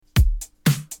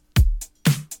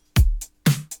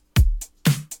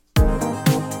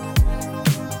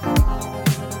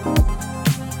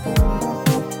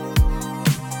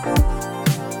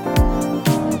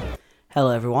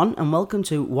Hello everyone and welcome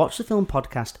to Watch the Film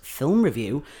Podcast Film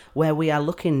Review, where we are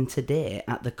looking today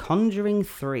at The Conjuring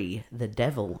 3, The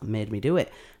Devil Made Me Do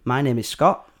It. My name is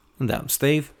Scott. And I'm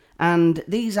Steve. And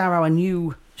these are our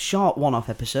new short one-off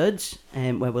episodes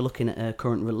where we're looking at a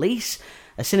current release,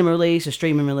 a cinema release, a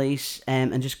streaming release,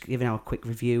 and just giving our quick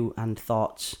review and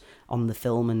thoughts on the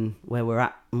film and where we're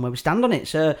at and where we stand on it.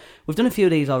 So we've done a few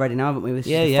of these already now, haven't we? This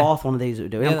is the fourth one of these that we're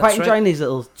doing. I'm quite enjoying these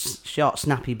little short,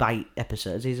 snappy bite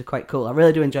episodes. These are quite cool. I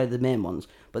really do enjoy the main ones,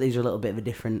 but these are a little bit of a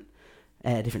different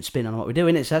spin on what we're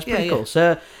doing. So that's pretty cool.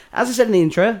 So as I said in the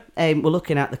intro, we're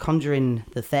looking at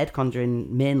the third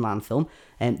Conjuring mainland film,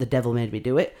 The Devil Made Me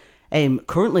Do It.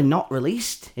 Currently not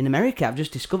released in America. I've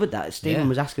just discovered that. Stephen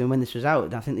was asking me when this was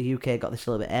out. I think the UK got this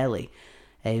a little bit early.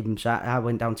 So I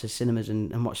went down to cinemas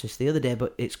and watched this the other day,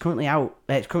 but it's currently out.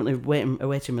 It's currently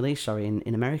awaiting release.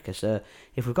 in America. So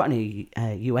if we've got any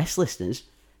US listeners,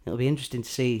 it'll be interesting to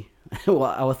see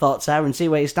what our thoughts are and see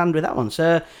where you stand with that one.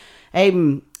 So,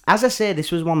 as I say,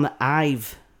 this was one that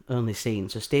I've only seen.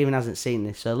 So Stephen hasn't seen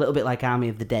this. So a little bit like Army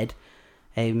of the Dead,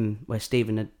 where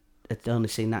Stephen had only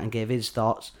seen that and gave his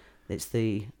thoughts. It's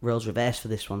the roles reversed for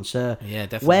this one. So yeah,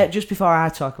 definitely. Just before I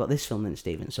talk about this film, then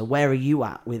Stephen. So where are you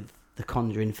at with the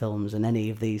Conjuring films and any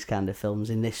of these kind of films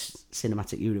in this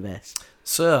cinematic universe?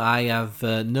 So I have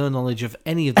no knowledge of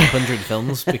any of the Conjuring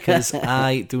films because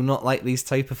I do not like these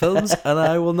type of films and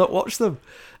I will not watch them.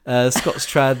 Scott's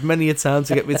tried many a time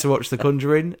to get me to watch The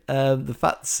Conjuring. The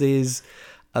fact is,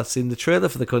 I've seen the trailer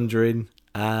for The Conjuring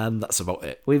and that's about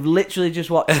it. We've literally just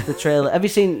watched the trailer.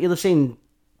 You'll have seen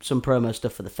some promo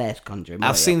stuff for the first Conjuring.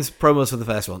 I've seen promos for the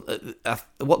first one.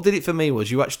 What did it for me was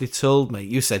you actually told me,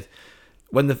 you said,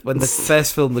 when the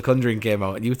first film, The Conjuring, came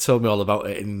out, and you told me all about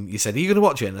it, and you said, "Are you going to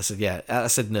watch it?" And I said, "Yeah." I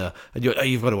said, "No." And you went, "Oh,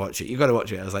 you've got to watch it. You've got to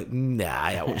watch it." I was like, "Nah,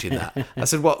 I ain't watching that." I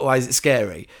said, "What? Why is it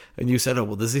scary?" And you said, "Oh,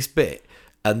 well, there's this bit,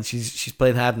 and she's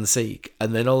playing hide and seek,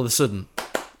 and then all of a sudden,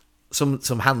 some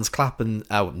hands clap and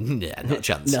oh, yeah, not a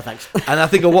chance." No thanks. And I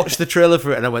think I watched the trailer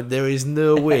for it, and I went, "There is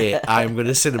no way I'm going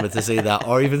to cinema to see that,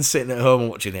 or even sitting at home and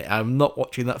watching it. I'm not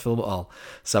watching that film at all."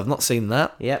 So I've not seen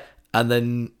that. Yep. And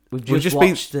then We've just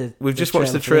watched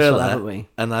the trailer, haven't we?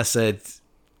 And I said,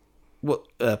 "What?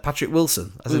 Patrick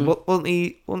Wilson?" I said, "What? Wasn't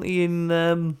he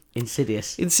in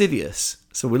Insidious?" Insidious.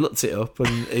 So we looked it up,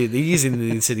 and he's in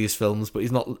the Insidious films, but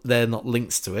he's not. They're not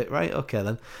linked to it, right? Okay,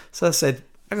 then. So I said,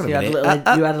 "Hang on a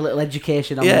minute." You had a little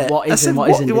education on what is and what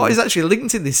isn't. What is actually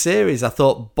linked in this series? I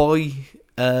thought Boy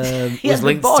was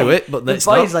linked to it, but that's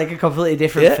not. The Boy's like a completely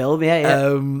different film.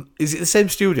 Yeah. Is it the same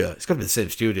studio? It's got to be the same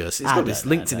studio. It's got to be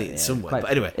linked in it somewhere.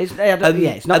 But anyway,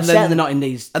 it's not certainly not in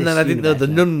these. And then I didn't know the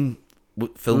Nun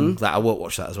film that I won't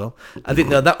watch that as well. I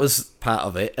didn't know that was part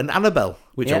of it, and Annabelle,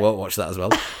 which I won't watch that as well.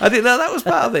 I didn't know that was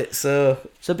part of it. So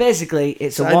basically,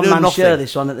 it's a one-man show.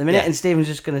 This one at the minute, and Stephen's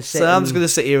just going to sit. So I'm just going to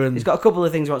sit here and he's got a couple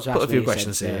of things he wants to ask. Put a few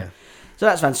questions here. So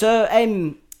that's fine.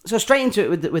 So straight into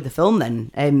it with the film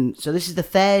then. So this is the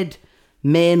third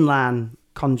mainland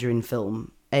Conjuring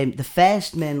film. The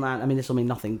first mainland, I mean, this will mean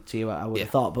nothing to you, I would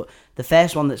have thought, but the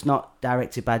first one that's not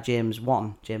directed by James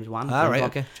Wan. James Wan.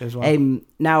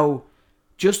 Now,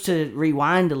 just to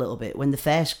rewind a little bit, when the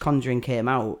first Conjuring came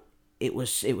out, it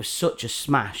was such a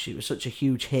smash. It was such a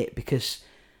huge hit because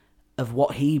of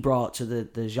what he brought to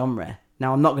the genre.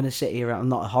 Now, I'm not going to sit here. I'm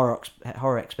not a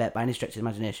horror expert by any stretch of the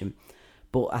imagination,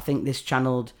 but I think this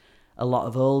channeled a lot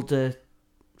of older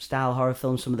style horror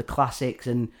films, some of the classics,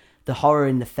 and the horror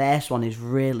in the first one is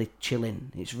really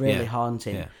chilling. It's really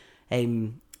haunting. Yeah.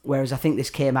 Whereas I think this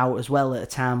came out as well at a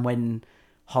time when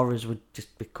horrors were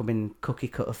just becoming cookie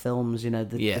cutter films,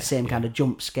 the same kind of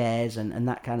jump scares and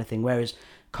that kind of thing. Whereas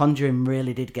Conjuring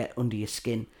really did get under your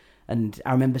skin. And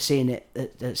I remember seeing it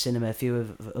at cinema. A few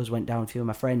of us went down, a few of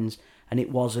my friends, and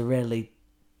it was a really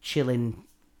chilling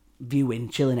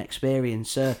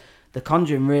experience. So The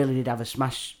Conjuring really did have a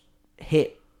smash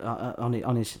hit on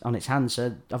its hands.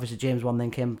 So obviously James Wan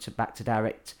then came back to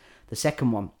direct the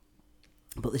second one,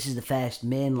 but this is the first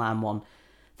mainline one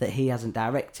that he hasn't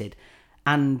directed.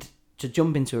 And to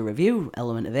jump into a review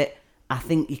element of it, I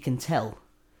think you can tell,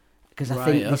 because I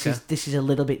think this is a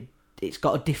little bit. It's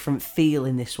got a different feel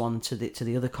in this one to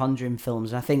the other Conjuring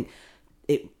films, and I think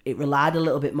it relied a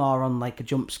little bit more on like a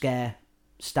jump scare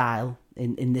style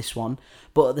in this one,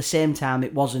 but at the same time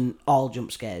it wasn't all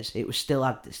jump scares. It was still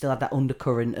had that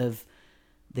undercurrent of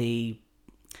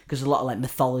because a lot of like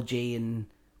mythology and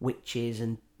witches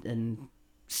and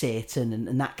Satan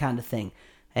and that kind of thing.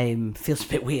 Feels a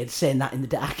bit weird saying that in the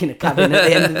dark in a cabin at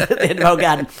the end of our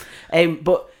garden.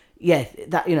 But yeah,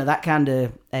 that kind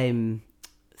of the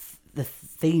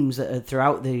themes that are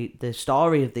throughout the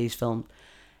story of these films.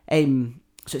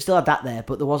 So it still had that there,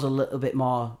 but there was a little bit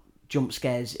more jump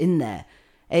scares in there.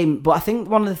 But I think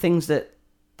one of the things that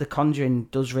The Conjuring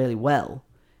does really well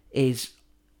is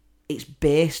it's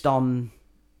based on,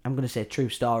 I'm going to say true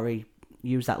story,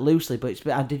 use that loosely, but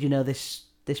did you know this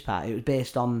part? It was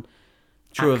based on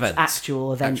true events.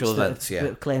 Actual events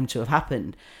that claim to have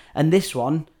happened. And this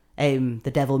one,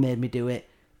 The Devil Made Me Do It,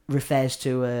 refers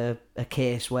to a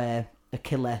case where a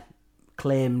killer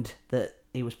claimed that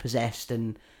he was possessed,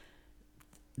 and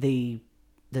the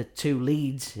two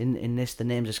leads in this, the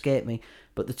names escape me,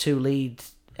 but the two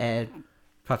leads...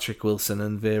 Patrick Wilson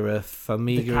and Vera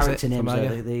Farmiga. The character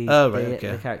names are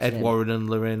okay. Ed Warren and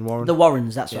Lorraine Warren. The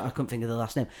Warrens, that's what I couldn't think of the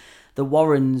last name. The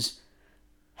Warrens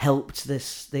helped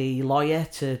the lawyer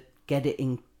to get it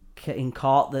in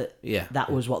court that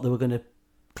was what they were going to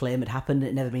claim had happened. It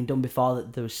had never been done before,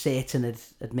 that there was Satan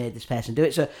had made this person do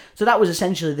it. So that was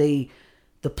essentially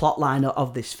the plot line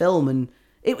of this film, and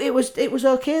it was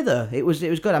okay though. It was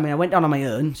good. I mean, I went down on my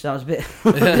own, so I was a bit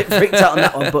freaked out on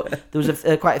that one, but there was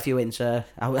quite a few in, so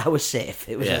I was safe.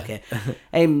 It was okay.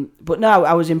 But no,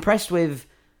 I was impressed with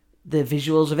the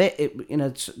visuals of it.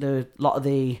 A lot of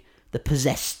the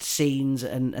possessed scenes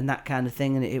and that kind of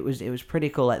thing, and it was pretty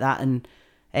cool like that.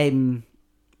 And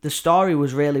the story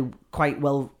was really quite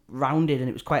well rounded, and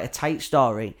it was quite a tight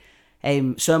story.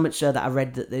 So much so that I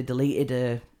read that they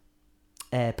deleted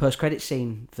a post-credit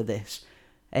scene for this.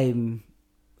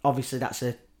 Obviously that's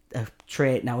a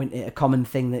trait now, isn't it? A common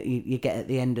thing that you get at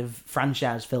the end of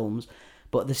franchise films.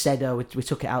 But they said, we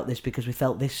took it out this because we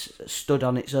felt this stood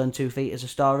on its own 2 feet as a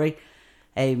story.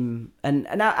 And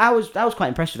I was quite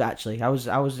impressed with it, actually. I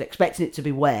was expecting it to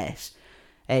be worse.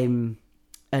 And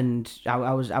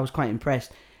I was quite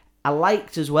impressed. I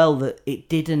liked as well that it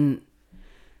didn't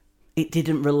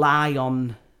rely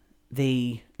on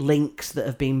the links that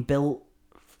have been built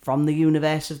from the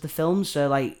universe of the film. So,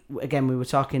 like, again, we were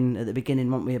talking at the beginning,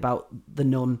 weren't we, about The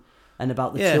Nun and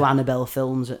about the two Annabelle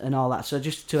films and all that. So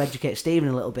just to educate Stephen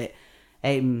a little bit,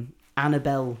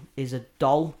 Annabelle is a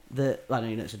doll that... I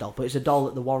don't know it's a doll, but it's a doll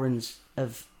that the Warrens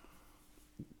have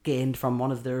gained from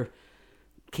one of their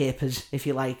capers, if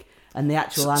you like. And the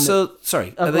actual...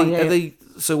 Sorry, are they...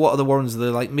 So what are the Warrens?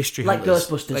 They're like mystery hunters?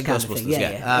 Like Ghostbusters kind of thing,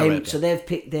 yeah. Right, so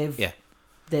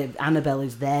they've Annabelle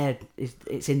is there.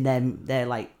 It's in their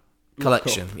like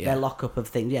collection, their lockup of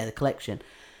things. Yeah, the collection.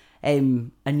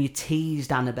 And you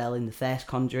teased Annabelle in the first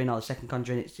Conjuring or the second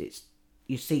Conjuring. It's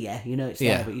you see her, you know it's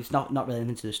there, but it's not really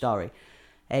into the story.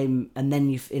 And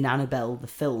then in Annabelle the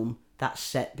film, that's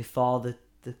set before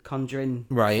the Conjuring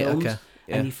films, okay,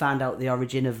 and you find out the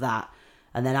origin of that.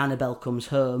 And then Annabelle Comes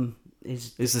Home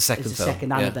is the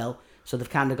second Annabelle. So they've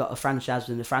kind of got a franchise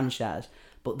within the franchise.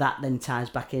 But that then ties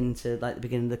back into like the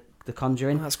beginning of the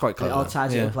Conjuring. That's quite clever. It all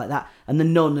ties it up like that. And the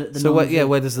Nun.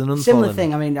 Where does the Nun fall similar in?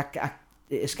 thing. I mean,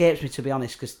 it escapes me, to be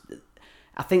honest, because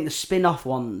I think the spin-off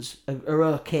ones are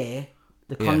okay.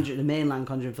 The mainline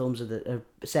Conjuring films are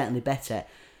certainly better.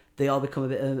 They all become a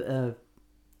bit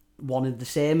one and the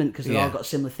same, and because they've all got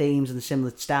similar themes and a similar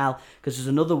style. Because there's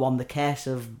another one, The Curse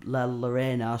of La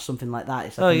Llorona or something like that.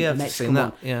 It's like I've seen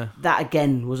that. Yeah, that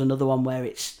again was another one where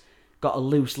it's got a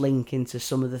loose link into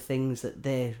some of the things that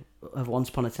they have once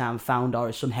upon a time found,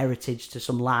 or some heritage to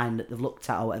some line that they've looked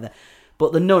at or whatever.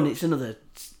 But the Nun, it's another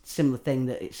similar thing,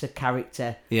 that it's a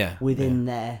character within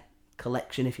their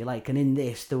collection, if you like. And in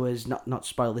this, there was, not to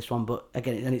spoil this one, but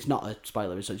again, and it's not a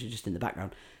spoiler as such, it's just in the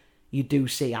background, you do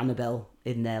see Annabelle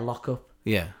in their lockup.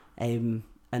 Yeah. And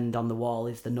on the wall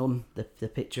is the Nun, the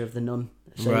picture of the Nun.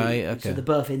 So, right, okay. So they're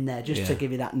both in there, just to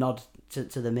give you that nod to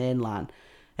the main line.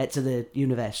 To the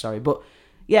universe, sorry. But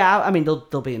yeah, I mean,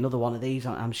 there'll be another one of these,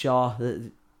 I'm sure.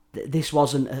 This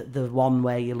wasn't the one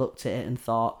where you looked at it and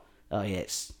thought, oh yeah,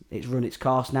 it's run its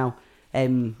course now.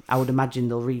 I would imagine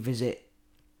they'll revisit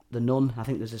the Nun. I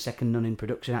think there's a second Nun in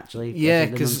production, actually. Yeah,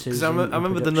 because I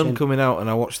remember the Nun coming out, and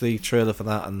I watched the trailer for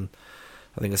that, and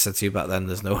I think I said to you back then,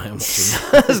 there's no way I'm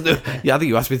watching that. I think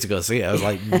you asked me to go see it. I was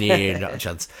like, nah, not a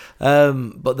chance.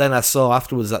 But then I saw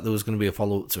afterwards that there was going to be a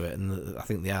follow-up to it, and I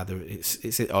think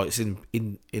it's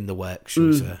in the works, should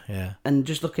we say. Yeah. And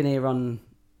just looking here on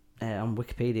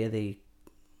Wikipedia, the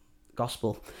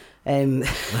gospel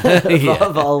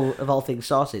of all things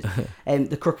sources,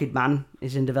 The Crooked Man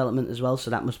is in development as well,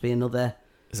 so that must be another...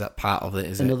 Is that part of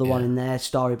it? Another one in there,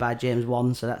 story by James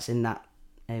Wan, so that's in that.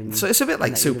 So it's a bit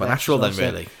like Supernatural then,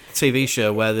 really. TV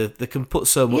show where they can put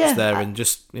so much there and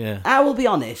just, I will be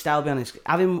honest,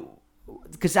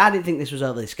 because I didn't think this was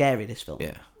overly scary, this film.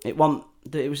 Yeah. It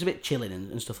was a bit chilling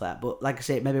and stuff like that, but like I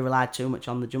say, it maybe relied too much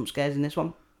on the jump scares in this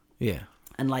one. Yeah.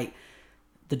 And like,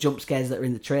 the jump scares that are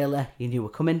in the trailer, you knew were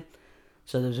coming.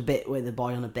 So there was a bit where the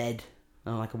boy on a bed,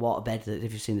 like a water bed, that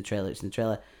if you've seen the trailer, it's in the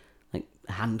trailer, like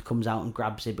a hand comes out and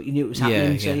grabs it, but you knew it was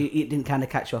happening, so it didn't kind of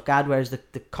catch you off guard. Whereas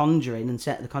the Conjuring and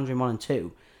the Conjuring 1 and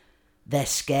 2, they're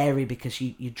scary because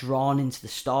you're drawn into the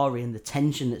story and the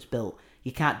tension that's built.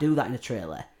 You can't do that in a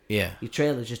trailer. Yeah. Your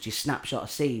trailer's just your snapshot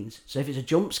of scenes. So if it's a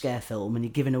jump scare film and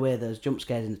you're giving away those jump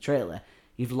scares in the trailer,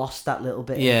 you've lost that little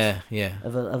bit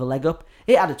of a leg up.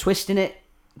 It had a twist in it,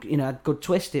 a good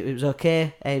twist. It was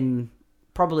okay.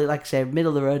 Probably, like I say, middle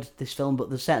of the road, this film, but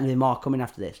there's certainly more coming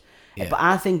after this. Yeah. But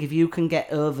I think if you can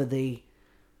get over the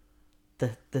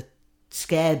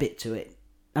scare bit to it,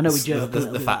 I know we joke a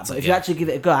little bit, but if you actually give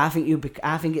it a go, I think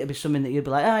it'd be something that you'd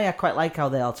be like, oh yeah, I quite like how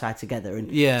they all tie together. And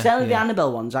certainly the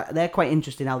Annabelle ones, they're quite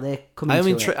interesting how they're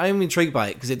coming to it. I am intrigued by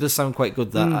it because it does sound quite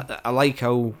good. That I like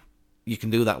how you can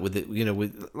do that with it,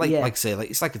 with like I say, like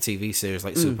it's like a TV series,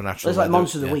 like Supernatural. It's like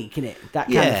Monster of the Week, isn't it? That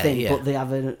kind of thing, but they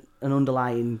have an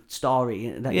underlying story.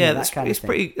 That kind of thing.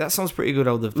 Pretty. That sounds pretty good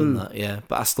how they've done that. Yeah,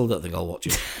 but I still don't think I'll watch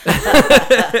it.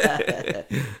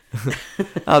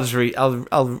 I'll just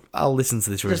I'll listen to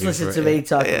this review. Just listen to me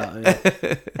talk about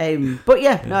it. But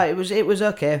yeah, no, it was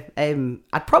okay.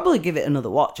 I'd probably give it another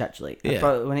watch actually.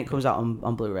 When it comes out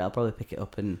on Blu-ray, I'll probably pick it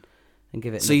up and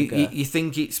give it. So you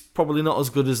think it's probably not as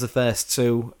good as the first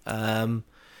two, but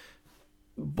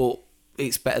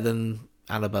it's better than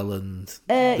Annabelle and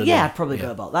I'd probably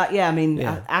go about that. Yeah, I mean,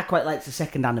 I quite liked the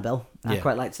second Annabelle. I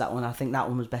quite liked that one. I think that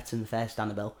one was better than the first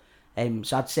Annabelle.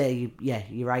 So I'd say,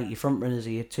 you're right. Your front runners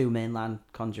are your two mainline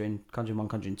Conjuring 1,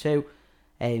 Conjuring 2.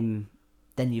 Then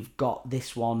you've got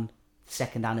this one,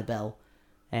 second Annabelle.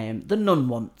 The Nun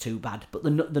wasn't too bad, but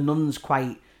the Nun's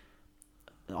quite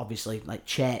obviously like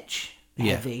church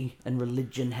heavy and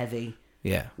religion heavy.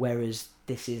 Yeah. Whereas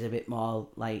this is a bit more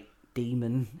like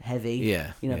demon heavy,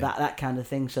 that kind of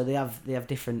thing. So they have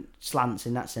different slants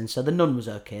in that sense. So the Nun was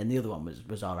okay, and the other one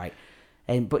was all right.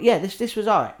 But this was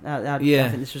all right. I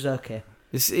think this was okay.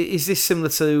 Is this similar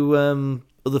to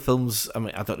other films? I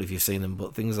mean, I don't know if you've seen them,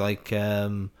 but things like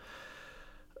Amityville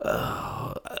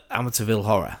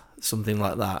Horror, something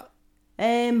like that.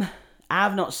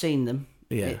 I've not seen them.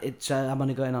 Yeah, I'm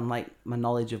only going on like my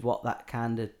knowledge of what that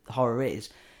kind of horror is.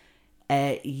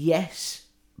 Yes.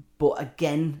 But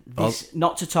again,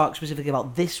 not to talk specifically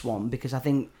about this one, because I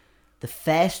think the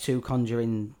first two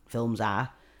Conjuring films are.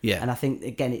 Yeah. And I think,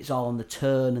 again, it's all on the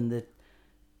turn and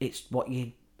it's what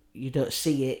you don't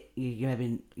see it,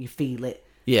 you feel it.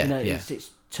 Yeah. It's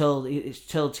told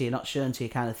to you, not shown to you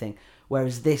kind of thing.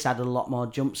 Whereas this had a lot more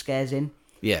jump scares in.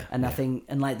 Yeah. And I think,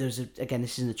 and like there's, again,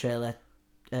 this is in the trailer,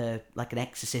 like an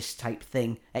exorcist type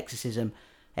thing, exorcism.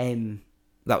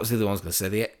 That was the other one I was going to say.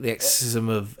 The Exorcism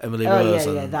of Emily Rose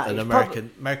and an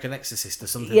American Exorcist or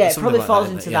something. Yeah, it something probably like falls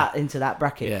into that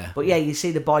bracket. Yeah. But yeah, you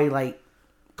see the boy like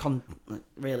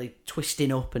really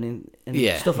twisting up and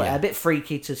stuff like that. A bit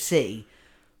freaky to see,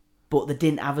 but they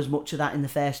didn't have as much of that in the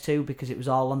first two because it was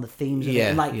all on the themes of it.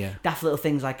 And daft little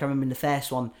things like I remember in the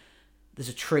first one, there's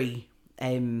a tree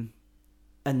and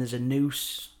there's a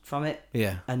noose from it.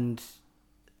 Yeah. And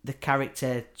the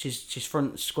character, she's front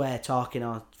and square talking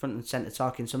or front and centre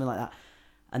talking, something like that.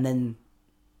 And then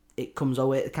it comes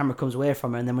away, the camera comes away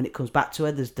from her, and then when it comes back to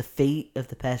her, there's the feet of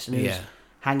the person who's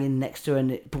hanging next to her, and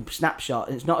it snapshot.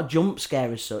 And it's not a jump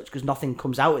scare as such because nothing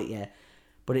comes out at you,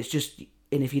 but it's just.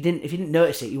 And if you didn't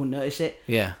notice it, you wouldn't notice it.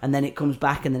 Yeah. And then it comes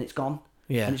back, and then it's gone.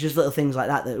 Yeah. And it's just little things like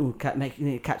that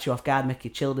that catch you off guard, make you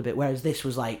chilled a bit. Whereas this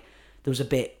was like there was a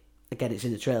bit. Again, it's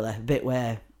in the trailer. A bit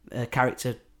where a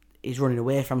character is running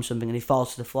away from something and he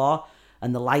falls to the floor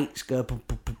and the lights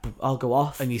all go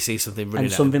off and you see something running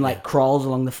and something like crawls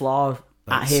along the floor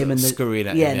at him and scurrying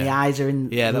at him, and the eyes are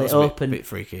that was a bit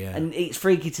freaky, and it's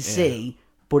freaky to see,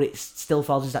 but it still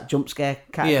falls into that jump scare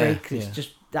category because it's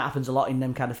just that happens a lot in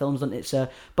them kind of films, doesn't it? So,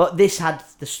 but this had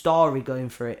the story going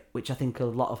for it, which I think a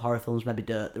lot of horror films maybe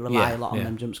don't. They rely a lot on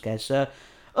them jump scares. So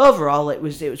overall, it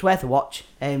was worth a watch.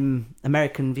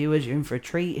 American viewers, you're in for a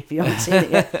treat if you haven't seen it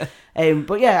yet.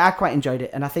 But yeah, I quite enjoyed it,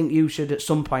 and I think you should at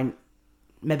some point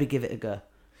maybe give it a go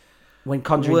when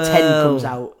Conjuring 10 comes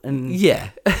out and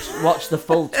watch the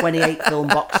full 28 film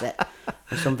box set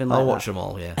or something like that. I'll watch them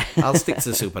all. Yeah, I'll stick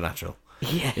to Supernatural.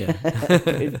 Yeah.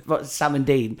 Sam and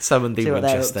Dean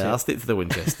Winchester. I'll stick to the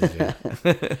Winchesters. Yeah.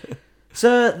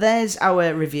 So there's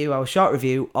our short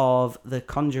review of The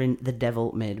Conjuring: The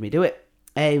Devil Made Me Do It.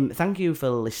 Thank you for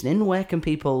listening. Where can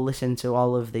people listen to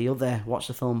all of the other Watch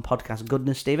the Film podcast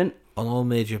goodness, Stephen? On all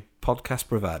major podcast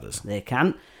providers. They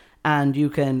can. And you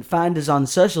can find us on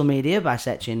social media by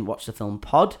searching Watch the Film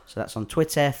Pod. So that's on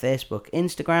Twitter, Facebook,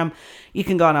 Instagram. You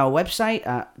can go on our website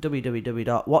at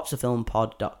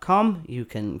www.watchthefilmpod.com. You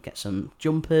can get some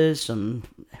jumpers, some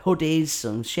hoodies,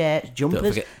 some shirts,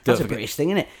 jumpers. That's a British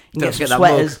thing, isn't it? You can get some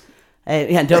sweaters.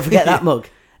 And don't forget that mug.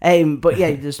 But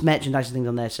yeah, there's merchandise and things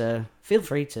on there, so feel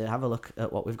free to have a look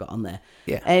at what we've got on there.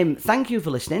 Yeah. Thank you for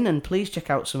listening, and please check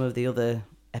out some of the other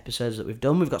episodes that we've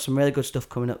done. We've got some really good stuff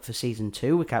coming up for season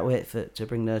 2. We can't wait to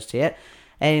bring those to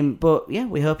you. But yeah,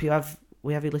 we hope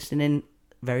we have you listening in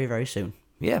very, very soon.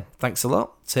 Yeah, thanks a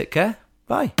lot. Take care.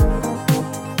 Bye.